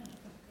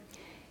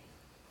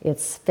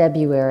It's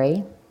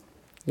February.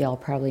 Y'all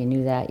probably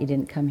knew that. You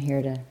didn't come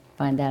here to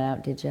find that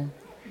out, did you?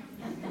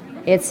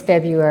 It's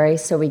February,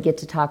 so we get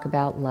to talk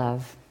about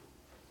love.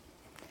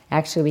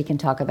 Actually, we can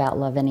talk about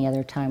love any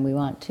other time we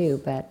want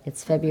to, but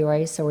it's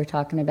February, so we're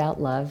talking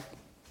about love.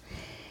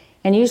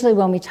 And usually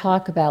when we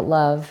talk about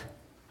love,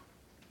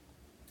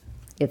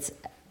 it's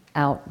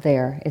out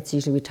there. It's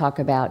usually we talk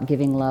about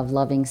giving love,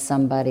 loving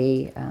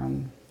somebody,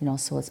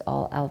 so it's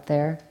all out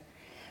there.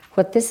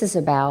 What this is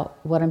about,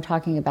 what I'm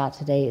talking about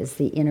today, is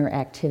the inner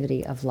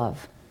activity of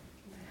love.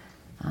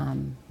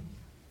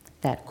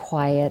 That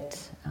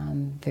quiet,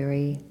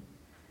 very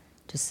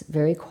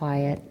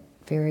quiet,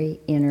 very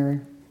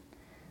inner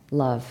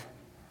love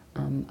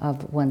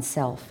of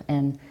oneself.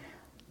 And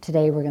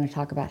today we're going to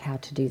talk about how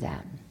to do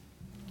that.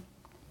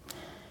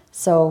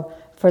 So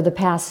for the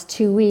past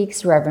 2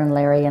 weeks, Reverend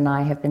Larry and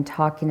I have been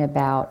talking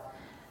about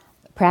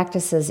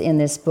practices in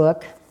this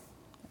book,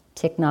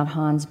 Thich Nhat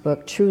Hanh's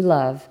book, True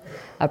Love,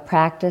 a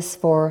practice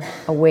for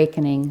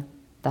awakening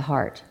the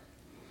heart.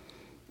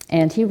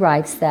 And he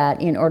writes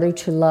that in order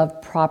to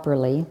love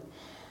properly,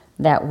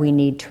 that we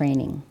need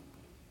training.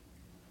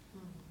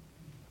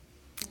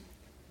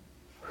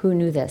 Who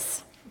knew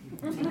this?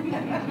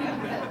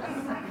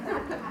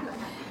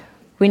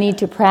 We need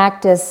to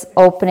practice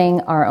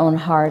opening our own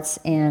hearts,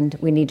 and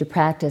we need to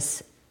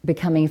practice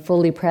becoming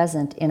fully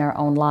present in our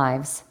own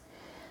lives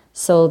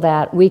so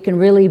that we can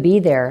really be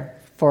there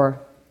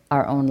for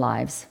our own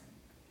lives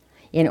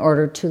in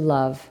order to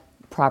love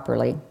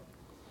properly.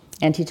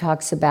 And he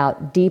talks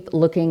about deep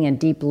looking and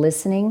deep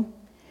listening,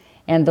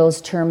 and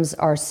those terms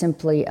are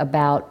simply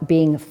about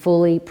being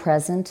fully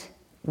present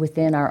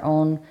within our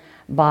own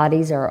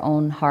bodies, our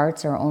own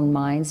hearts, our own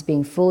minds,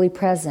 being fully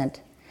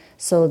present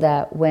so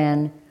that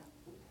when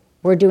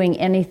we're doing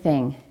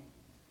anything,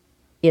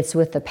 it's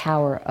with the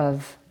power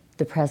of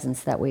the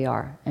presence that we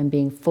are, and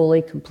being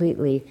fully,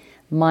 completely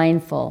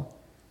mindful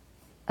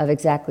of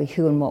exactly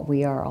who and what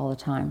we are all the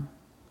time.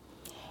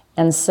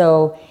 And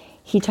so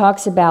he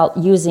talks about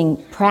using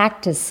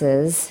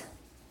practices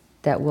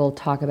that we'll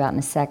talk about in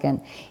a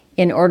second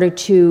in order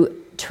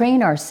to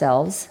train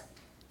ourselves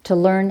to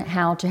learn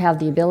how to have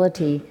the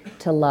ability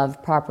to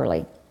love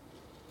properly.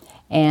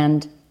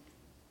 And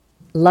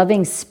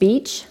loving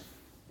speech,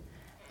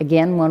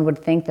 again, one would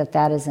think that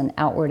that is an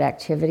outward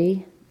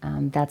activity.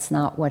 That's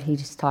not what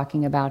he's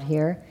talking about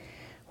here.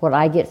 What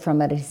I get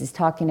from it is he's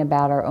talking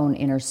about our own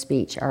inner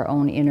speech, our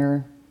own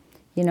inner,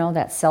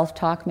 that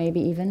self-talk maybe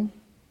even,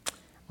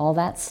 all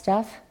that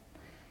stuff.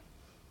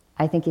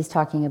 I think he's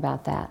talking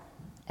about that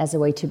as a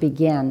way to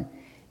begin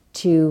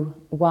to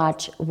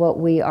watch what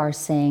we are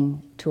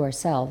saying to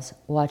ourselves,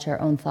 watch our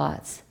own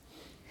thoughts,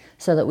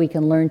 so that we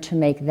can learn to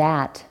make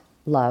that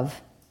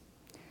love.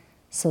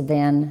 So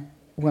then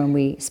when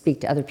we speak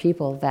to other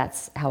people,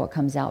 that's how it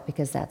comes out,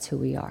 because that's who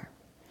we are.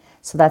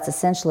 So that's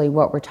essentially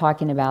what we're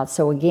talking about.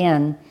 So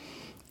again,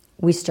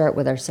 we start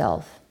with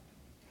ourselves.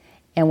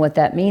 And what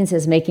that means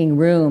is making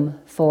room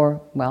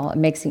for,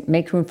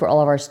 make room for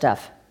all of our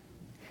stuff.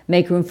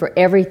 Make room for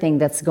everything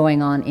that's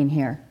going on in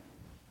here.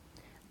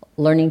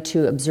 Learning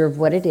to observe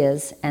what it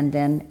is, and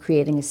then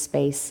creating a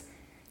space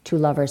to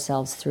love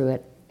ourselves through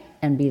it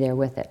and be there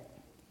with it.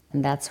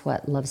 And that's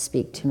what Love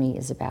Speak to me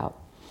is about.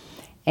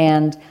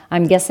 And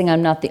I'm guessing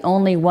I'm not the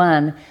only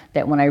one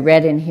that when I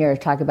read in here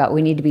talk about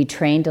we need to be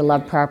trained to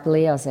love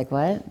properly, I was like,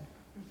 what?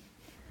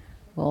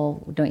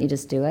 Well, don't you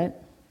just do it?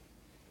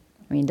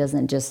 I mean,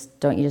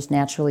 don't you just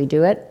naturally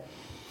do it?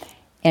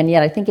 And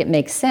yet I think it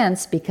makes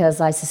sense, because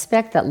I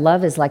suspect that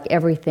love is like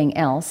everything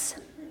else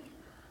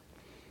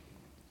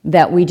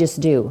that we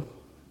just do.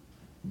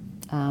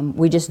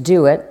 We just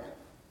do it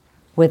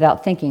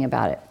without thinking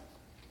about it.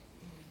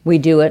 We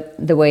do it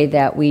the way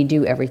that we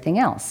do everything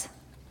else.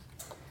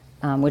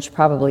 Which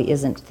probably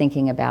isn't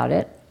thinking about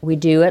it. We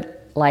do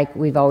it like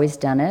we've always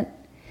done it,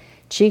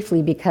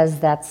 chiefly because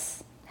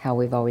that's how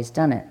we've always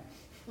done it.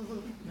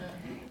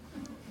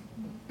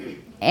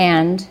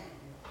 And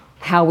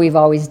how we've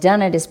always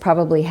done it is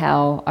probably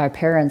how our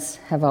parents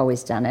have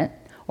always done it,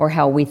 or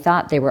how we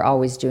thought they were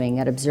always doing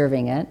it,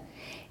 observing it,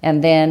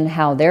 and then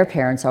how their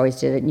parents always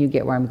did it, and you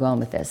get where I'm going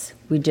with this.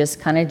 We just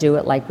kind of do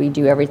it like we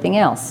do everything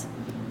else.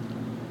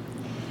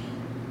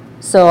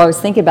 So I was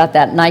thinking about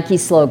that Nike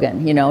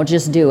slogan,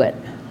 just do it.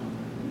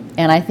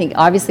 And I think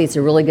obviously it's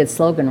a really good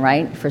slogan,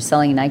 right, for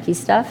selling Nike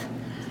stuff.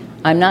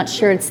 I'm not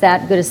sure it's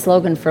that good a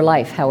slogan for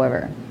life,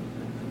 however.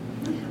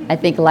 I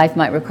think life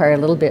might require a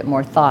little bit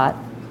more thought.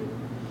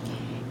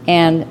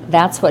 And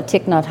that's what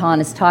Thich Nhat Hanh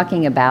is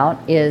talking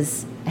about,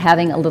 is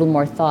having a little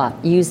more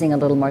thought, using a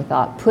little more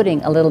thought,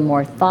 putting a little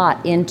more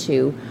thought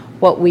into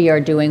what we are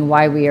doing,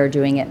 why we are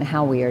doing it, and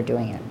how we are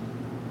doing it.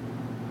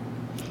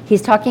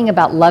 He's talking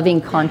about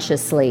loving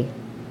consciously.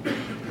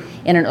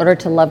 And in order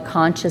to love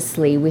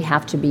consciously, we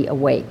have to be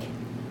awake.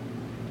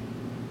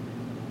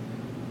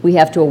 We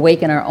have to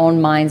awaken our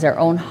own minds, our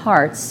own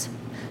hearts,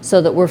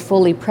 so that we're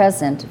fully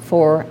present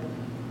for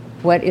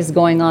what is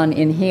going on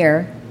in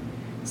here,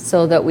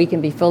 so that we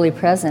can be fully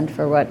present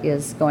for what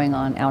is going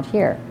on out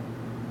here.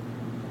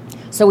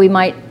 So we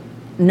might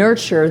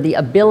nurture the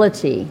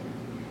ability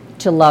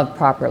to love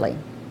properly.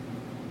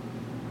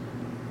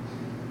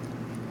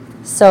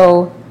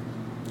 So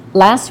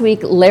last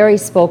week, Larry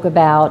spoke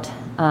about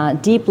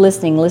deep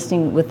listening,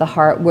 listening with the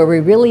heart, where we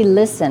really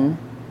listen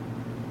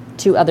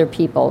to other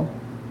people.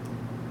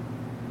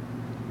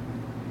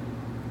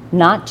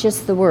 Not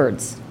just the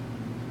words.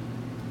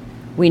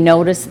 We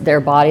notice their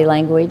body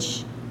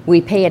language.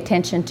 We pay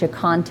attention to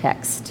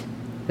context.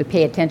 We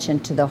pay attention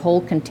to the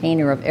whole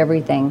container of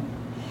everything,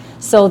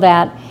 so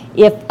that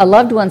if a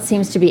loved one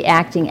seems to be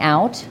acting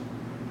out,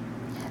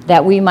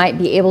 that we might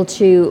be able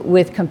to,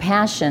 with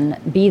compassion,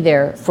 be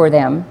there for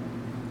them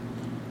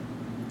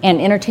and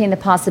entertain the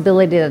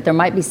possibility that there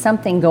might be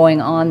something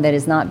going on that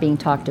is not being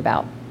talked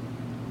about.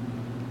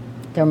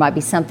 There might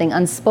be something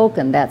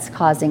unspoken that's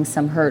causing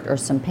some hurt or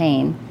some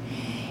pain.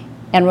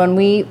 And when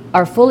we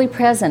are fully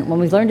present, when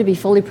we learn to be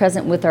fully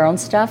present with our own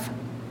stuff,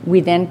 we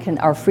then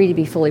are free to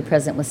be fully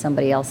present with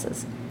somebody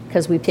else's,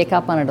 because we pick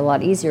up on it a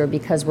lot easier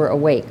because we're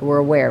awake, we're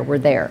aware, we're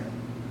there.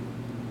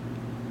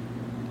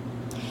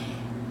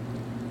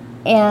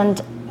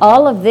 And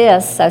all of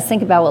this, I was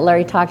thinking about what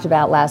Larry talked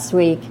about last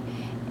week,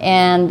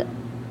 and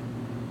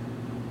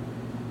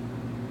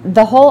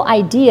the whole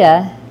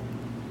idea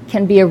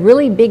can be a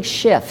really big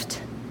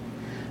shift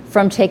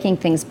from taking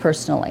things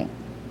personally.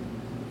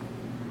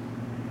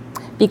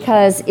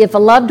 Because if a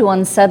loved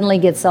one suddenly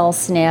gets all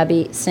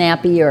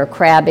snappy or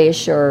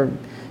crabbish or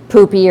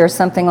poopy or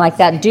something like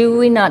that, do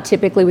we not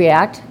typically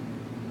react?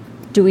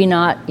 Do we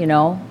not,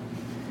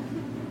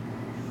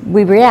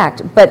 we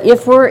react. But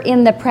if we're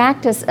in the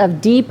practice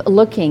of deep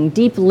looking,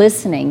 deep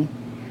listening,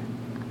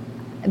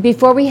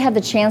 before we have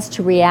the chance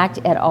to react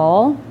at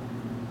all,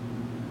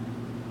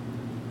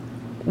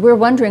 we're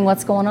wondering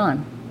what's going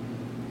on.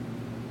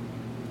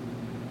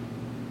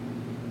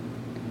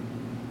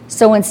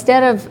 So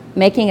instead of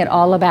making it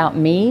all about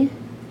me,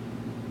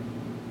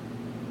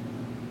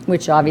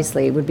 which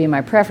obviously would be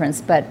my preference,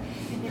 but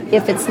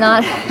if it's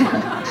not...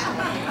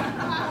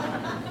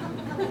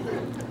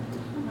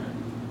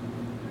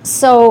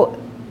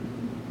 So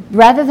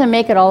rather than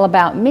make it all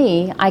about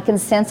me, I can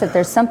sense that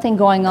there's something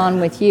going on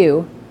with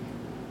you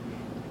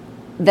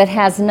that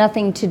has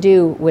nothing to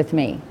do with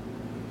me.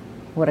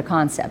 What a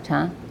concept,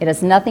 huh? It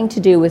has nothing to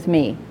do with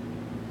me.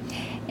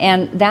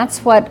 And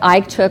that's what I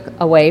took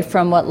away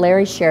from what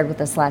Larry shared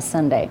with us last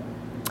Sunday,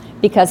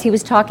 because he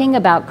was talking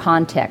about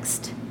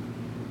context.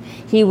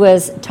 He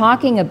was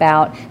talking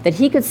about that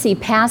he could see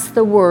past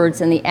the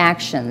words and the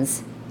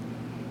actions.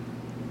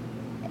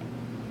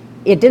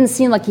 It didn't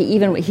seem like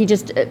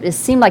it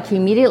seemed like he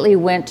immediately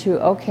went to,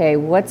 okay,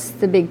 what's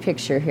the big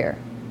picture here?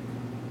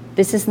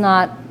 This is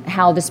not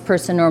how this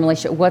person normally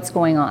should, what's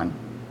going on?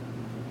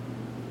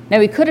 Now,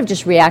 he could have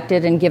just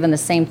reacted and given the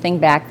same thing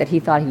back that he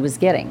thought he was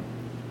getting.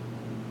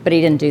 But he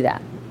didn't do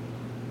that.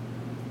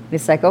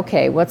 It's like,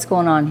 okay, what's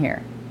going on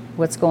here?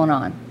 What's going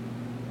on?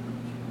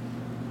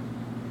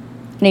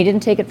 And he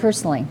didn't take it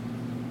personally.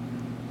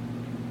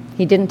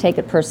 He didn't take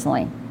it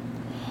personally.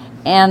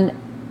 And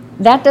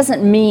that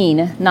doesn't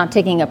mean, not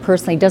taking it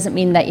personally, doesn't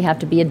mean that you have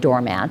to be a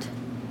doormat.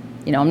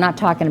 I'm not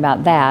talking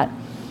about that.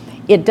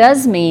 It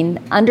does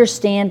mean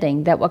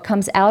understanding that what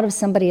comes out of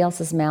somebody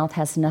else's mouth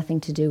has nothing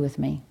to do with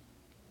me.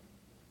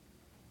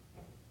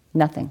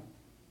 Nothing.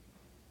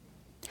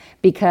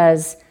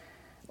 Because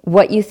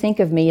what you think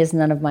of me is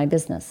none of my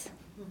business.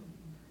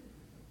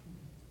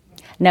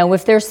 Now,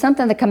 if there's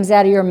something that comes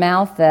out of your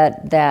mouth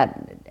that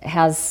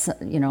has,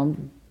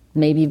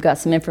 maybe you've got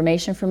some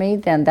information for me,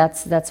 then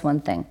that's one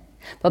thing.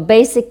 But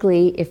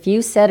basically, if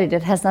you said it,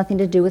 it has nothing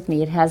to do with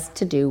me, it has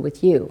to do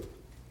with you.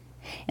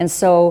 And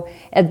so,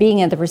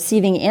 being at the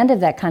receiving end of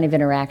that kind of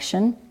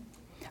interaction,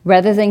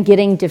 rather than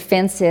getting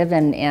defensive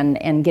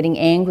and getting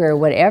angry or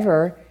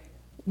whatever,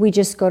 we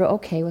just go to,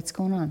 okay, what's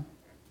going on?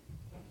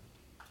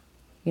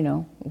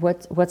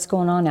 What's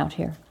going on out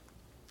here?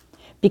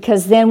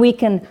 Because then we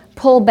can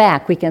pull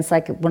back. It's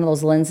like one of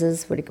those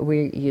lenses where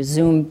you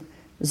zoom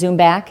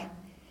back.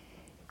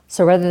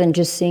 So rather than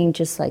just seeing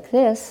just like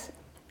this,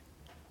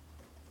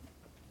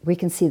 we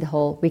can see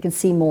we can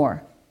see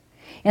more.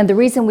 And the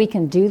reason we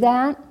can do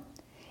that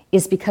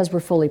is because we're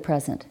fully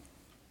present.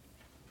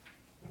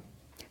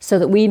 So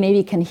that we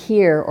maybe can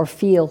hear or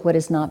feel what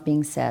is not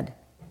being said.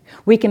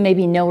 We can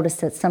maybe notice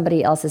that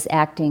somebody else is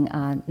acting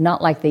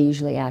not like they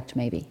usually act,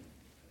 maybe.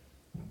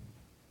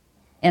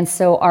 And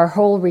so our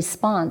whole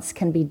response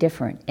can be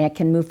different. It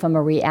can move from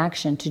a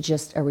reaction to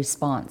just a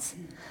response,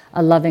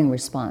 a loving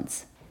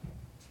response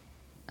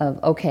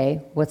of,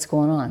 okay, what's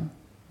going on?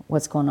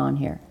 What's going on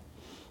here?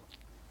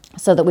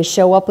 So that we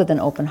show up with an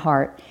open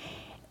heart.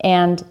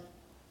 And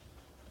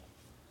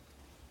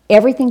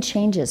everything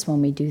changes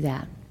when we do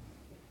that.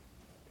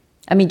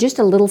 I mean, just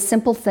a little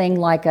simple thing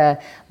like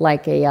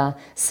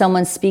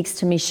someone speaks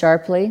to me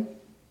sharply.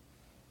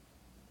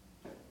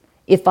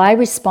 If I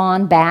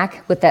respond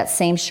back with that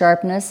same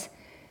sharpness,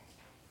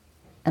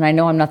 and I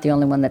know I'm not the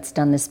only one that's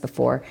done this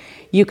before,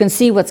 you can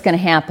see what's going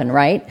to happen,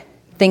 right?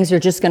 Things are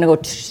just going to go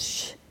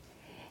tsh,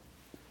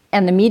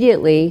 and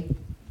immediately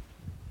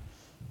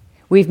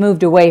we've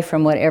moved away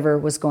from whatever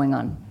was going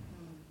on.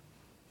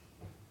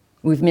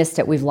 We've missed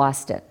it, we've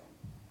lost it.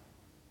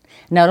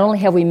 Not only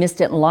have we missed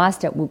it and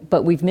lost it,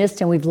 but we've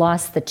missed and we've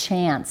lost the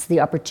chance,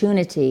 the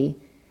opportunity,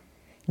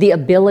 the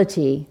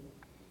ability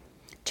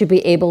to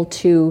be able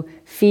to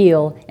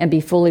feel and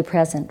be fully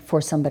present for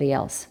somebody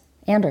else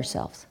and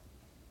ourselves.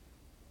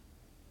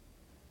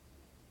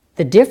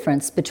 The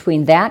difference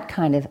between that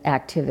kind of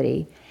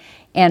activity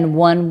and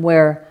one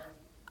where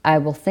I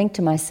will think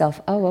to myself,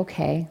 oh,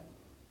 okay,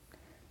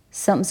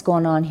 something's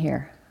going on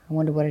here. I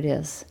wonder what it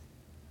is.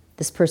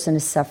 This person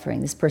is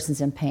suffering. This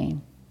person's in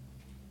pain.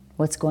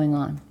 What's going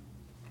on?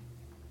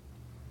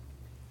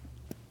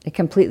 It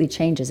completely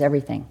changes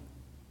everything.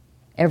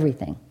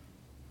 Everything.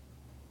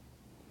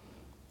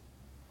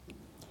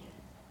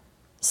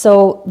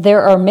 So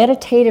there are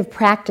meditative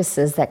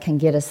practices that can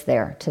get us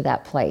there, to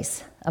that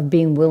place of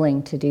being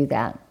willing to do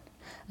that,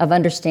 of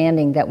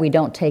understanding that we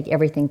don't take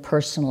everything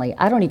personally.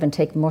 I don't even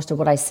take most of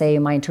what I say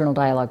in my internal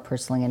dialogue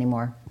personally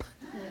anymore.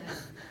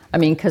 I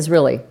mean, because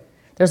really,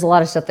 there's a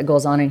lot of stuff that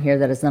goes on in here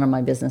that is none of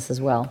my business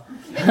as well.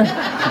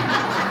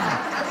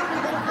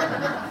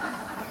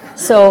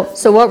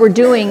 So what we're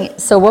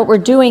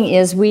doing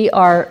is we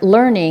are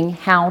learning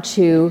how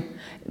to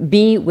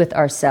be with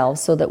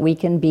ourselves so that we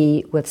can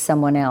be with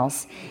someone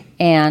else.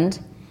 And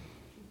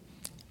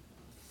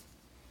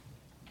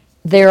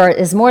there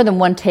is more than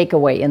one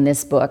takeaway in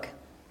this book.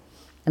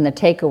 And the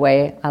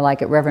takeaway, I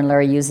like it, Reverend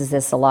Larry uses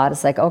this a lot.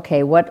 It's like,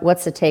 okay,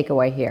 what's the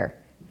takeaway here?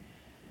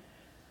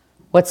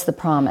 What's the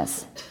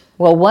promise?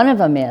 Well, one of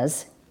them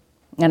is,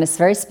 and it's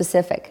very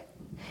specific,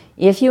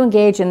 if you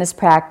engage in this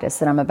practice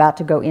that I'm about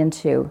to go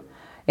into,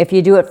 if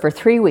you do it for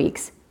 3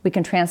 weeks, we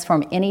can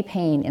transform any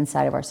pain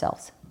inside of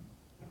ourselves.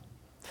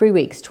 3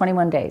 weeks,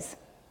 21 days.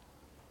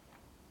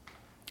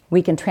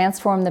 We can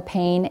transform the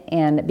pain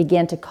and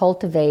begin to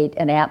cultivate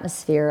an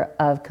atmosphere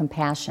of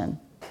compassion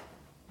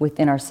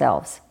within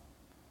ourselves,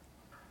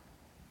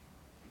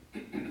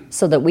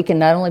 so that we can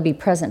not only be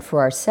present for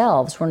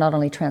ourselves, we're not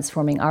only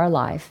transforming our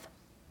life,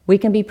 we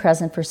can be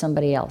present for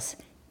somebody else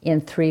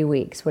in 3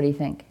 weeks. What do you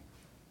think?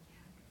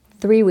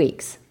 3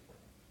 weeks.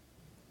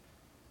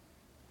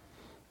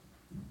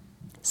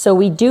 So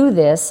we do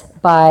this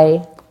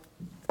by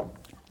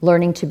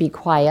learning to be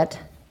quiet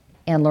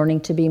and learning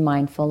to be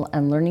mindful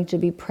and learning to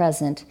be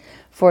present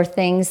for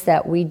things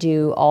that we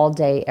do all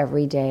day,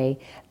 every day,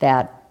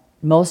 that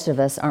most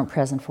of us aren't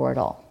present for at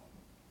all.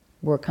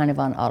 We're kind of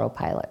on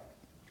autopilot.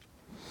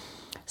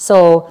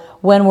 So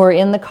when we're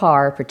in the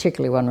car,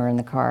 particularly when we're in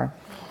the car,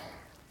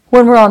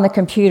 when we're on the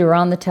computer,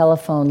 on the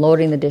telephone,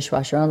 loading the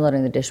dishwasher,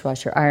 unloading the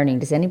dishwasher, ironing.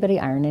 Does anybody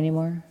iron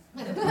anymore?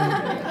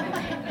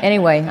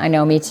 Anyway, I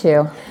know, me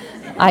too.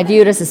 I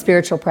view it as a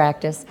spiritual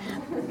practice.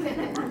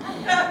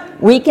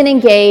 We can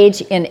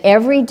engage in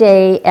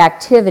everyday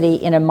activity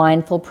in a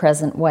mindful,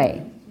 present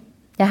way.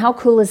 Now, how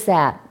cool is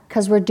that?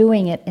 Because we're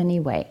doing it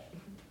anyway.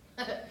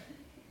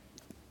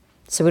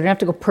 So we don't have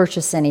to go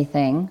purchase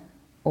anything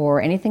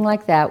or anything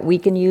like that. We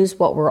can use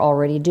what we're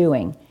already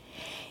doing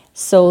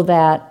so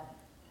that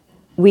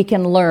we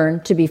can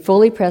learn to be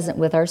fully present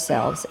with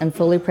ourselves and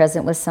fully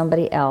present with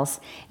somebody else.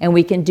 And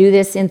we can do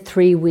this in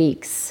 3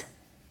 weeks.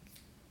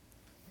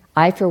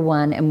 I, for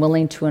one, am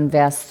willing to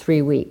invest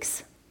 3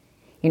 weeks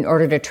in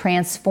order to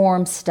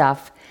transform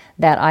stuff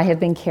that I have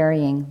been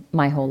carrying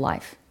my whole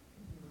life.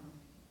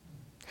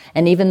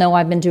 And even though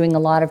I've been doing a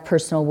lot of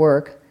personal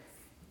work,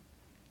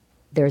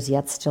 there's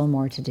yet still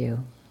more to do.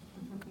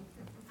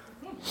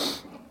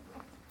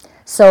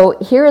 So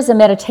here is a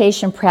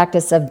meditation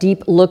practice of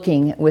deep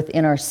looking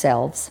within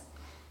ourselves.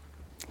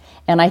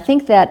 And I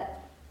think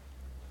that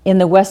in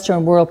the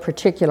Western world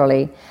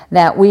particularly,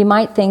 that we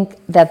might think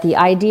that the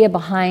idea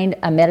behind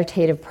a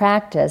meditative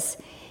practice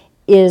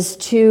is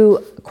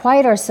to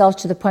quiet ourselves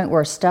to the point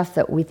where stuff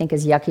that we think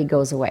is yucky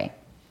goes away.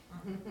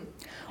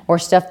 Or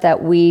stuff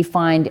that we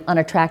find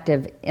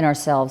unattractive in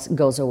ourselves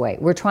goes away.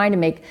 We're trying to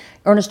make,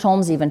 Ernest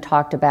Holmes even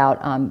talked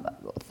about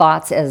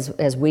thoughts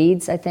as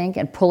weeds, I think,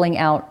 and pulling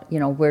out,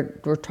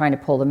 we're trying to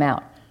pull them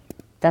out.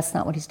 That's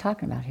not what he's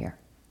talking about here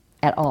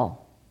at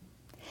all.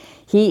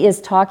 He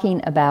is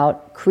talking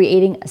about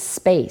creating a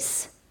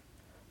space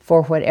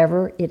for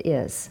whatever it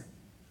is.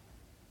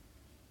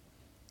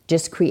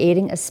 Just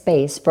creating a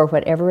space for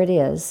whatever it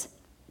is,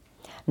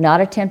 not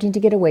attempting to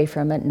get away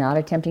from it, not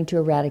attempting to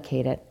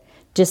eradicate it,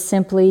 just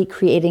simply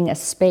creating a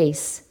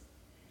space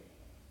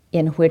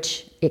in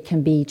which it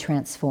can be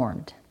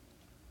transformed.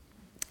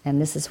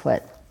 And this is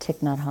what Thich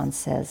Nhat Hanh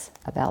says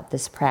about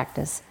this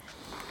practice.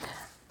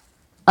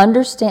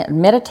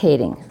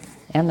 Meditating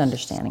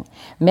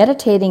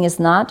is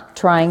not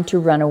trying to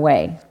run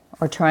away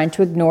or trying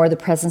to ignore the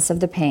presence of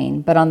the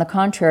pain, but on the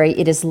contrary,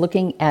 it is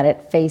looking at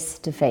it face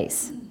to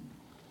face.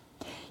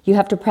 You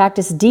have to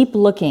practice deep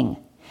looking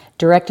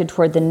directed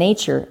toward the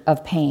nature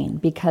of pain,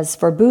 because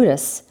for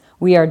Buddhists,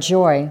 we are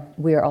joy,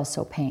 we are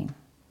also pain.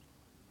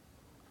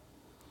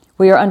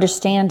 We are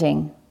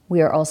understanding,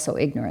 we are also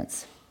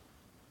ignorance.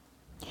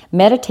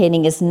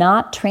 Meditating is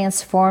not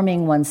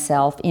transforming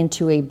oneself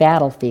into a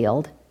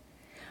battlefield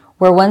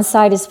where one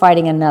side is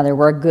fighting another,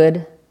 where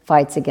good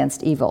fights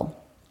against evil.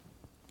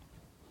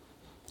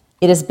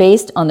 It is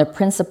based on the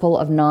principle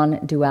of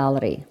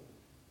non-duality.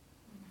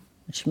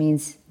 which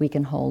means we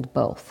can hold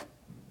both.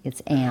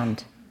 It's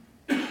and.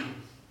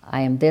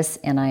 I am this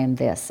and I am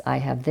this. I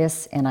have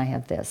this and I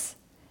have this.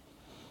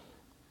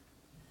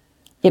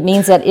 It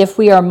means that if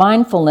we are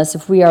mindfulness,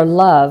 if we are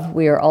love,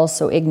 we are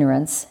also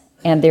ignorance,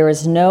 and there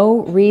is no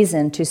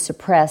reason to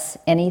suppress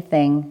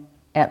anything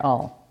at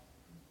all.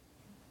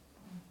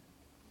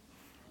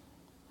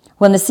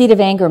 When the seed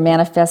of anger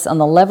manifests on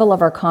the level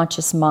of our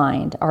conscious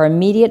mind, our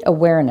immediate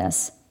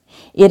awareness,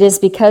 it is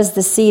because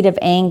the seed of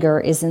anger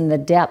is in the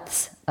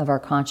depths of our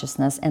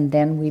consciousness, and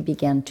then we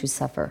begin to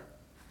suffer.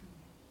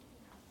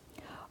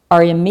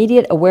 Our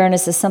immediate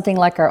awareness is something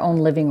like our own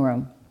living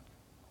room.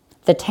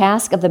 The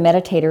task of the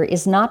meditator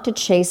is not to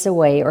chase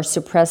away or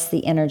suppress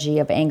the energy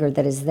of anger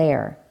that is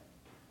there,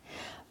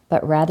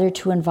 but rather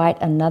to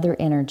invite another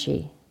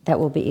energy that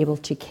will be able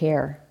to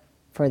care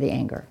for the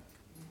anger.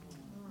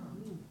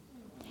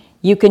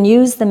 You can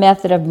use the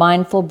method of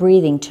mindful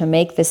breathing to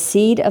make the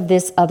seed of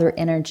this other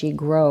energy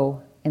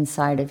grow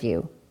inside of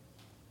you.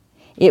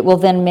 It will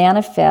then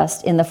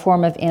manifest in the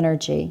form of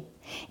energy,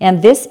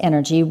 and this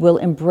energy will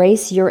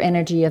embrace your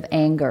energy of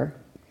anger,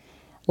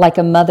 like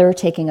a mother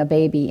taking a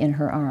baby in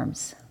her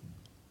arms.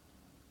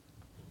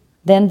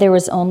 Then there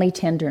is only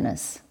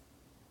tenderness.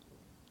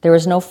 There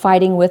is no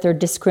fighting with or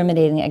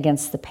discriminating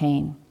against the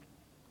pain.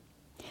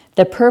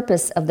 The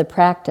purpose of the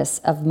practice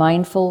of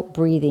mindful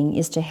breathing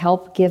is to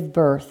help give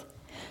birth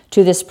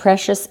to this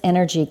precious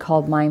energy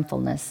called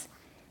mindfulness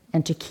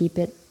and to keep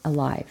it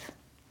alive.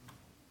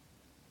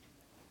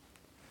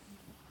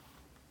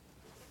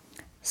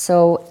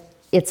 So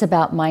it's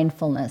about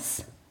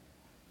mindfulness,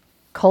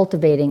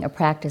 cultivating a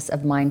practice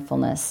of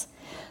mindfulness,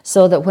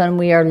 so that when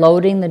we are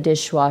loading the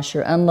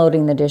dishwasher,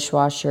 unloading the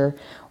dishwasher,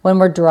 when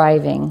we're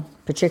driving,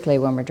 particularly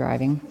when we're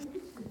driving,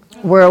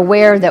 we're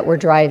aware that we're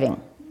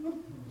driving.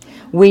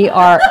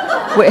 Well,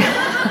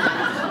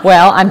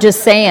 I'm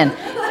just saying,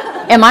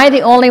 am I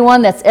the only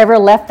one that's ever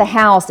left the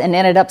house and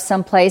ended up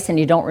someplace and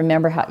you don't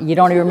even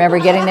remember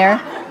getting there?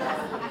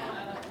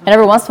 And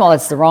every once in a while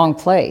it's the wrong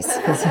place.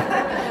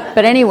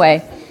 But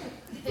anyway,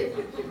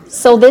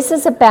 so this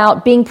is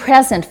about being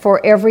present for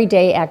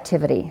everyday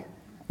activity.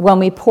 When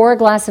we pour a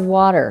glass of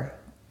water,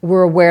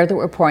 we're aware that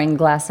we're pouring a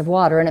glass of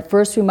water. And at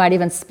first we might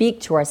even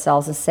speak to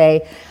ourselves and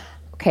say,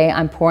 okay,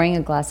 I'm pouring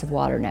a glass of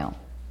water now.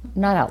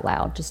 Not out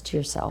loud, just to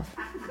yourself.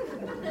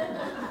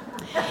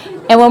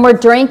 And when we're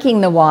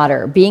drinking the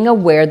water, being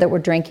aware that we're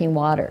drinking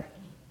water.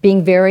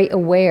 Being very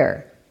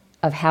aware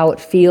of how it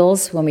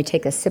feels when we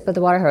take a sip of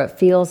the water, how it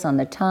feels on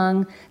the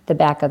tongue, the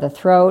back of the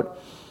throat.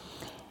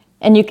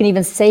 And you can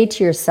even say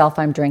to yourself,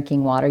 I'm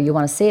drinking water. You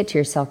want to say it to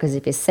yourself because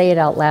if you say it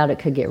out loud, it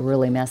could get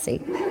really messy.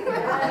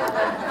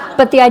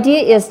 But the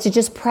idea is to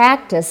just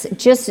practice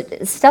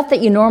just stuff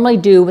that you normally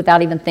do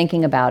without even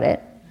thinking about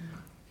it.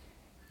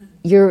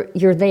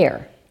 You're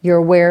there. You're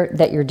aware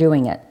that you're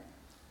doing it.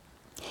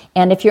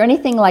 And if you're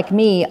anything like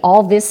me,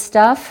 all this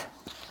stuff,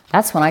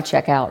 that's when I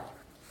check out.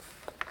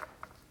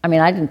 I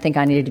mean, I didn't think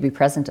I needed to be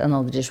present to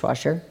unload the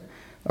dishwasher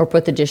or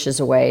put the dishes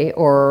away.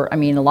 Or, I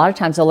mean, a lot of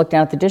times I'll look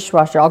down at the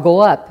dishwasher, I'll go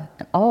up,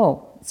 and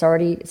oh, it's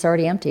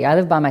already empty. I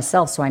live by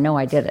myself, so I know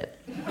I did it.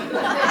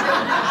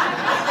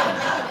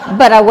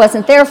 But I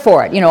wasn't there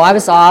for it. I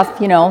was off,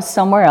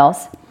 somewhere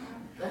else.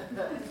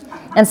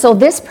 And so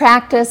this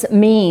practice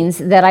means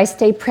that I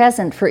stay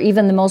present for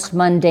even the most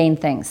mundane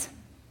things.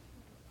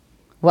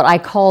 What I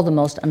call the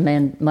most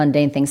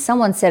mundane things.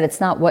 Someone said it's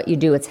not what you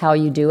do, it's how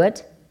you do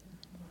it.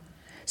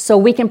 So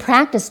we can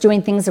practice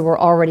doing things that we're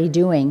already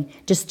doing,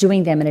 just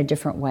doing them in a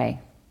different way.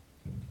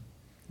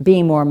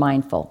 Being more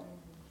mindful.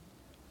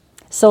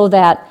 So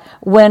that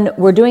when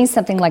we're doing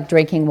something like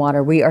drinking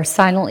water, we are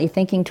silently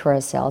thinking to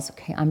ourselves,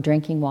 okay, I'm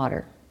drinking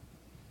water.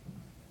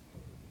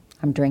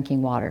 I'm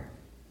drinking water.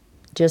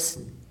 Just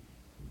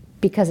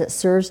because it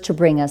serves to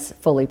bring us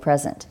fully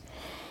present.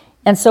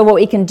 And so what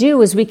we can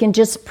do is we can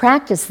just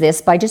practice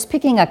this by just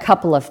picking a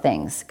couple of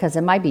things, because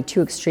it might be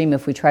too extreme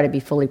if we try to be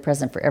fully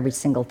present for every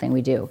single thing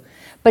we do.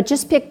 But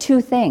just pick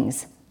two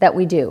things that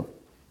we do,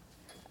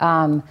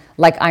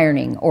 like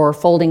ironing or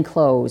folding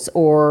clothes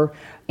or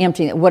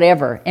emptying,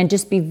 whatever, and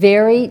just be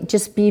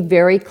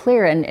very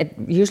clear. And it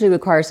usually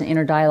requires an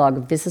inner dialogue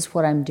of this is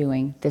what I'm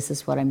doing, this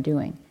is what I'm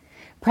doing.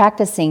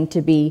 Practicing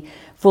to be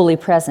fully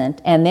present,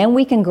 and then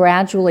we can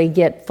gradually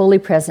get fully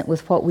present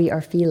with what we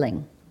are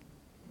feeling.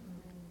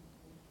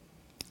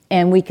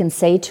 And we can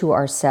say to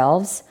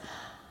ourselves,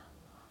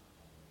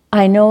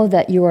 I know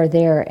that you are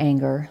there,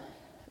 anger.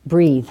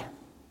 Breathe.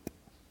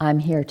 I'm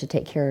here to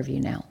take care of you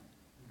now.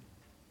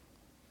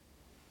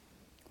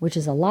 Which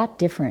is a lot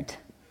different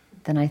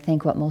than I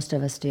think what most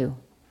of us do.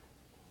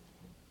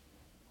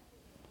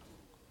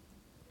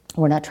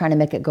 We're not trying to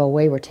make it go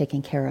away, we're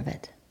taking care of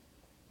it.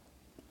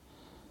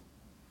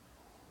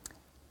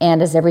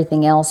 And as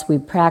everything else, we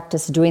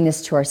practice doing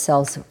this to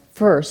ourselves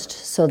first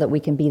so that we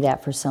can be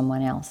that for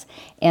someone else.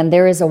 And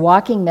there is a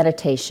walking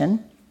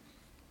meditation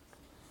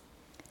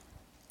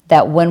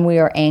that when we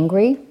are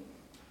angry,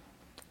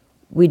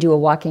 we do a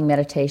walking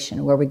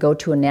meditation where we go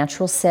to a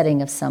natural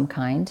setting of some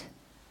kind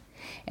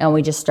and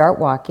we just start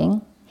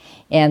walking,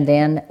 and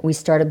then we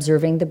start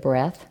observing the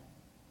breath,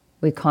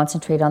 We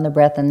concentrate on the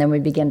breath, and then we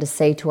begin to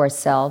say to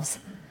ourselves,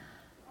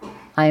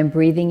 I am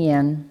breathing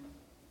in,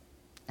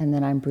 and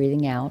then I'm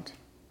breathing out,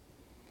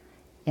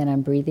 and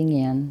I'm breathing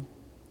in,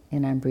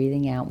 and I'm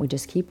breathing out. We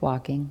just keep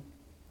walking.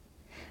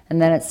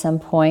 And then at some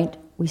point,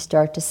 we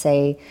start to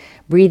say,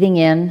 breathing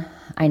in,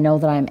 I know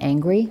that I'm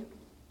angry.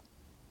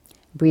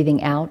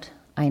 Breathing out,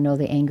 I know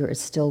the anger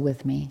is still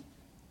with me.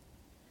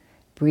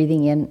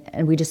 Breathing in,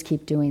 and we just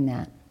keep doing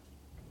that.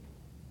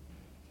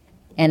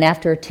 And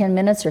after 10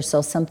 minutes or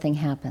so, something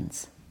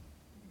happens.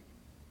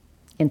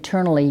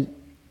 Internally,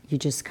 you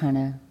just kind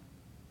of,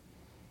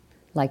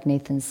 like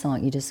Nathan's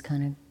song, you just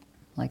kind of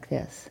like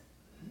this.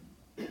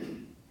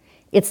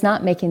 It's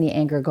not making the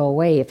anger go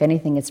away. If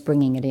anything, it's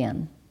bringing it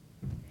in.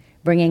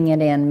 Bringing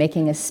it in,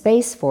 making a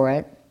space for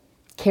it,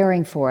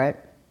 caring for it,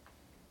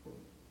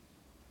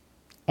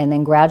 and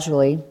then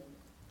gradually,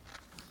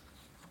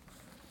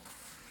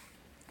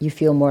 you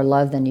feel more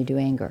love than you do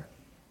anger.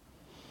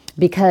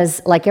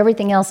 Because, like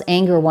everything else,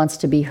 anger wants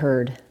to be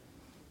heard.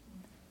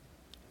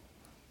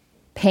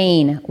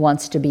 Pain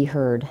wants to be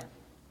heard.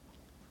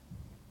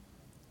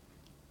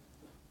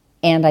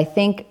 And I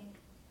think,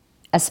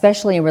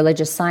 especially in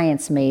religious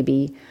science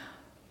maybe,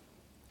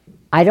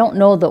 I don't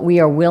know that we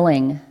are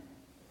willing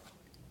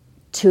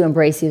to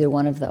embrace either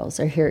one of those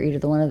or hear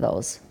either one of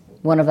those.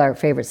 One of our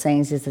favorite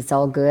sayings is, it's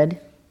all good.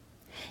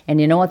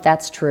 And you know what?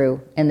 That's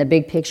true. In the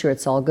big picture,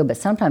 it's all good, but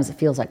sometimes it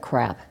feels like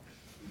crap.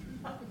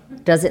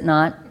 Does it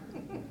not?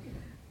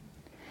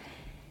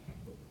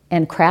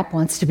 And crap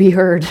wants to be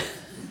heard.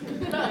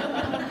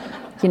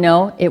 You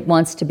know, it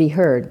wants to be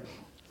heard.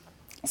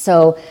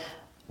 So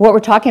what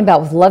we're talking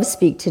about with Love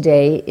Speak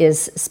today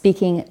is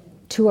speaking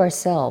to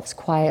ourselves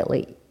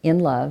quietly in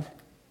love,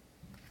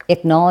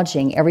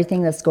 acknowledging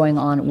everything that's going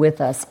on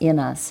with us, in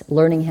us,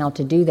 learning how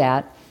to do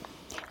that.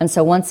 And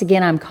so once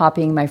again, I'm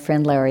copying my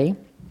friend Larry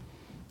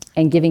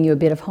and giving you a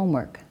bit of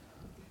homework.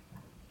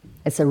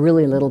 It's a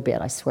really little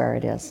bit, I swear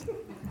it is.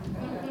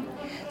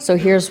 So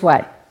here's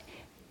what.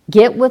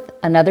 Get with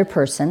another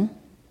person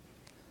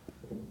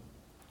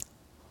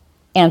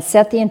and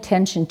set the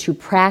intention to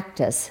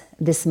practice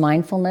this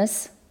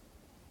mindfulness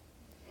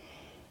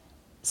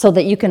so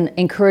that you can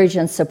encourage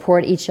and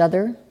support each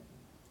other.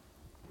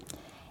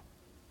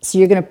 So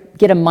you're going to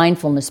get a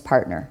mindfulness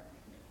partner.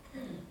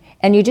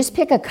 And you just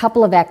pick a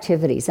couple of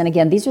activities. And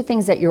again, these are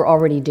things that you're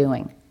already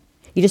doing.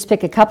 You just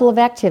pick a couple of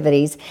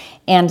activities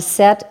and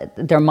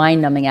they're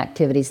mind-numbing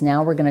activities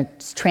now. We're going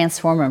to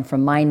transform them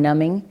from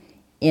mind-numbing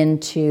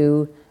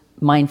into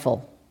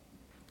mindful.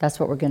 That's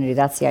what we're going to do.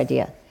 That's the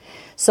idea.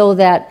 So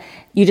that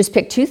you just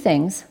pick two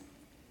things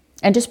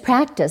and just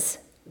practice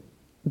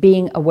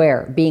being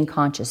aware, being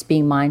conscious,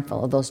 being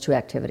mindful of those two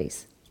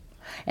activities.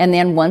 And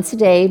then once a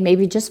day,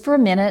 maybe just for a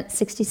minute,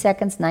 60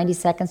 seconds, 90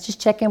 seconds,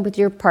 just check in with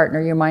your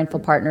partner, your mindful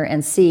partner,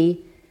 and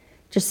see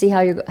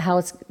how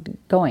it's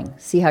going,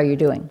 see how you're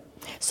doing.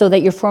 So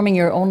that you're forming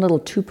your own little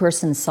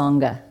two-person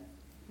Sangha,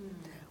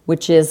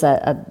 which is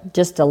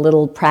just a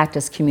little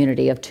practice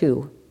community of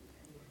two.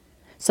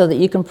 So that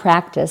you can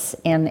practice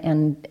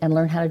and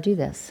learn how to do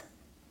this.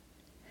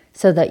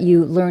 So that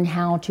you learn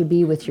how to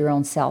be with your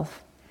own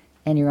self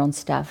and your own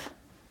stuff.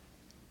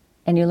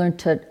 And you learn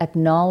to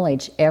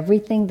acknowledge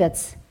everything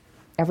that's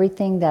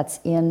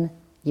in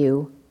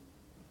you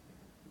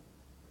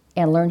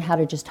and learn how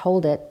to just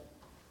hold it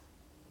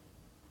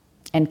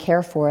and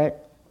care for it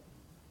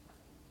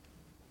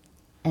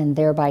and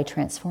thereby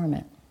transform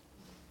it.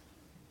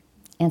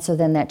 And so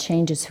then that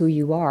changes who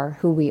you are,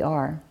 who we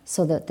are,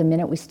 so that the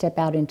minute we step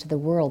out into the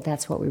world,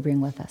 that's what we bring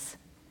with us.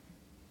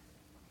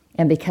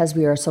 And because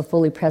we are so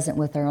fully present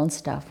with our own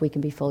stuff, we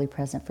can be fully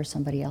present for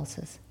somebody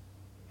else's.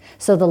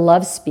 So the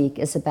Love Speak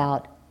is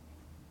about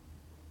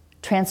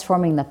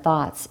transforming the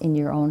thoughts in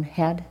your own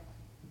head,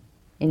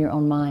 in your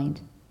own mind,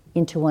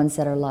 into ones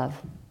that are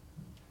love.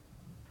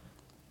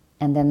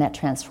 And then that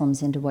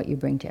transforms into what you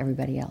bring to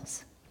everybody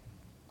else.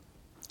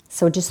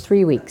 So just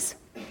 3 weeks.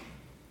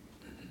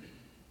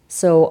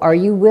 So are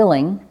you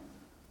willing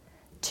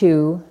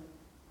to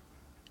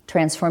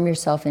transform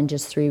yourself in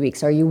just 3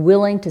 weeks? Are you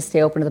willing to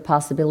stay open to the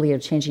possibility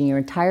of changing your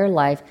entire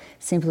life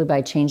simply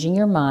by changing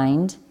your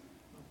mind,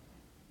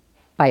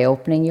 by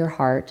opening your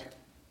heart?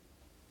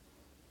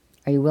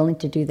 Are you willing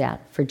to do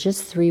that for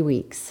just 3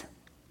 weeks?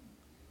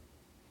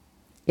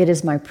 It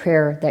is my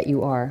prayer that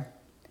you are,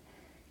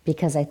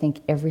 because I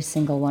think every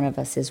single one of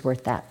us is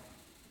worth that.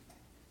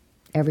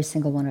 Every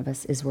single one of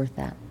us is worth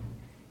that.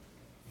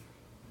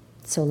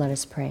 So let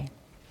us pray.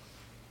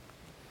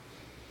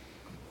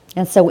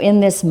 And so in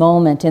this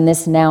moment, in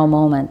this now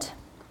moment,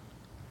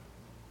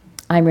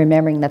 I'm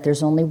remembering that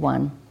there's only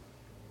one.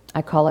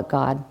 I call it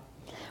God.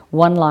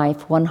 One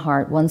life, one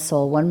heart, one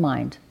soul, one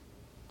mind,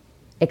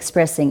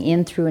 expressing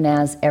in, through, and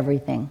as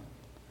everything.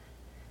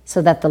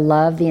 So that the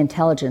love, the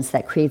intelligence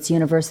that creates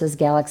universes,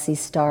 galaxies,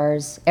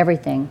 stars,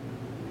 everything,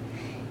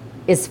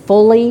 is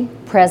fully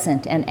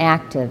present and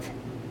active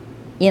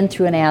in,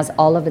 through, and as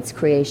all of its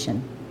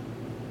creation.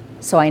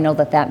 So I know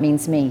that that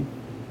means me.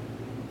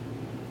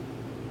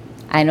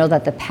 I know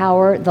that the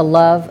power, the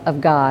love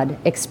of God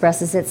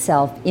expresses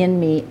itself in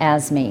me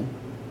as me.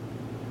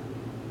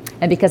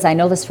 And because I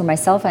know this for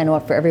myself, I know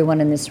it for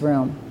everyone in this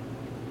room.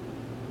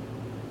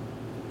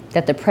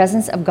 That the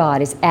presence of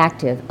God is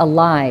active,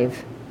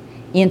 alive,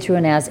 in, through,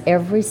 and as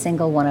every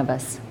single one of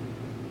us.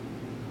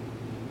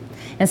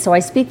 And so I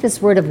speak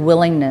this word of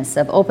willingness,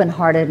 of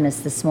open-heartedness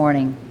this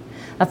morning,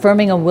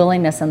 affirming a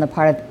willingness on the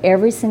part of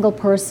every single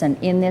person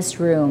in this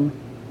room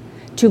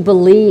to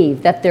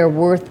believe that they're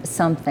worth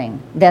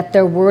something, that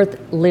they're worth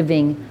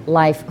living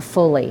life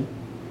fully.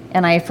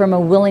 And I affirm a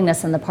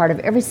willingness on the part of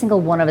every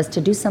single one of us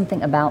to do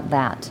something about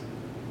that,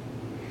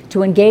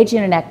 to engage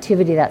in an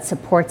activity that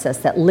supports us,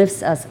 that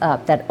lifts us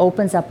up, that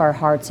opens up our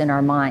hearts and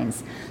our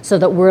minds so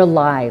that we're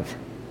alive,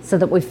 so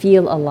that we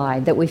feel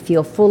alive, that we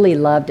feel fully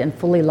loved and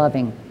fully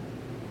loving.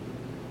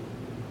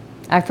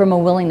 I affirm a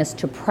willingness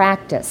to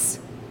practice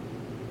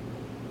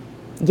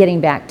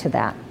getting back to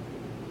that.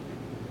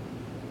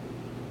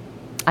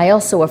 I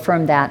also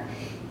affirm that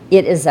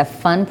it is a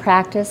fun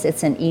practice,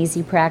 it's an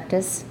easy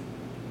practice,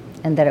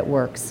 and that it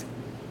works.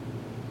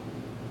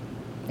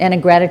 And a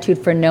gratitude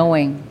for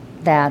knowing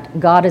that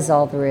God is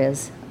all there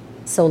is,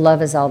 so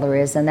love is all there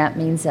is, and that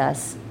means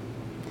us.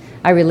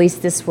 I release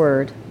this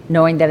word,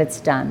 knowing that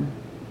it's done.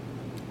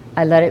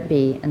 I let it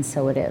be, and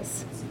so it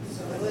is.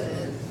 So it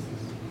is.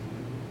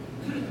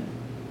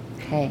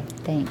 Okay,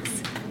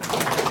 thanks.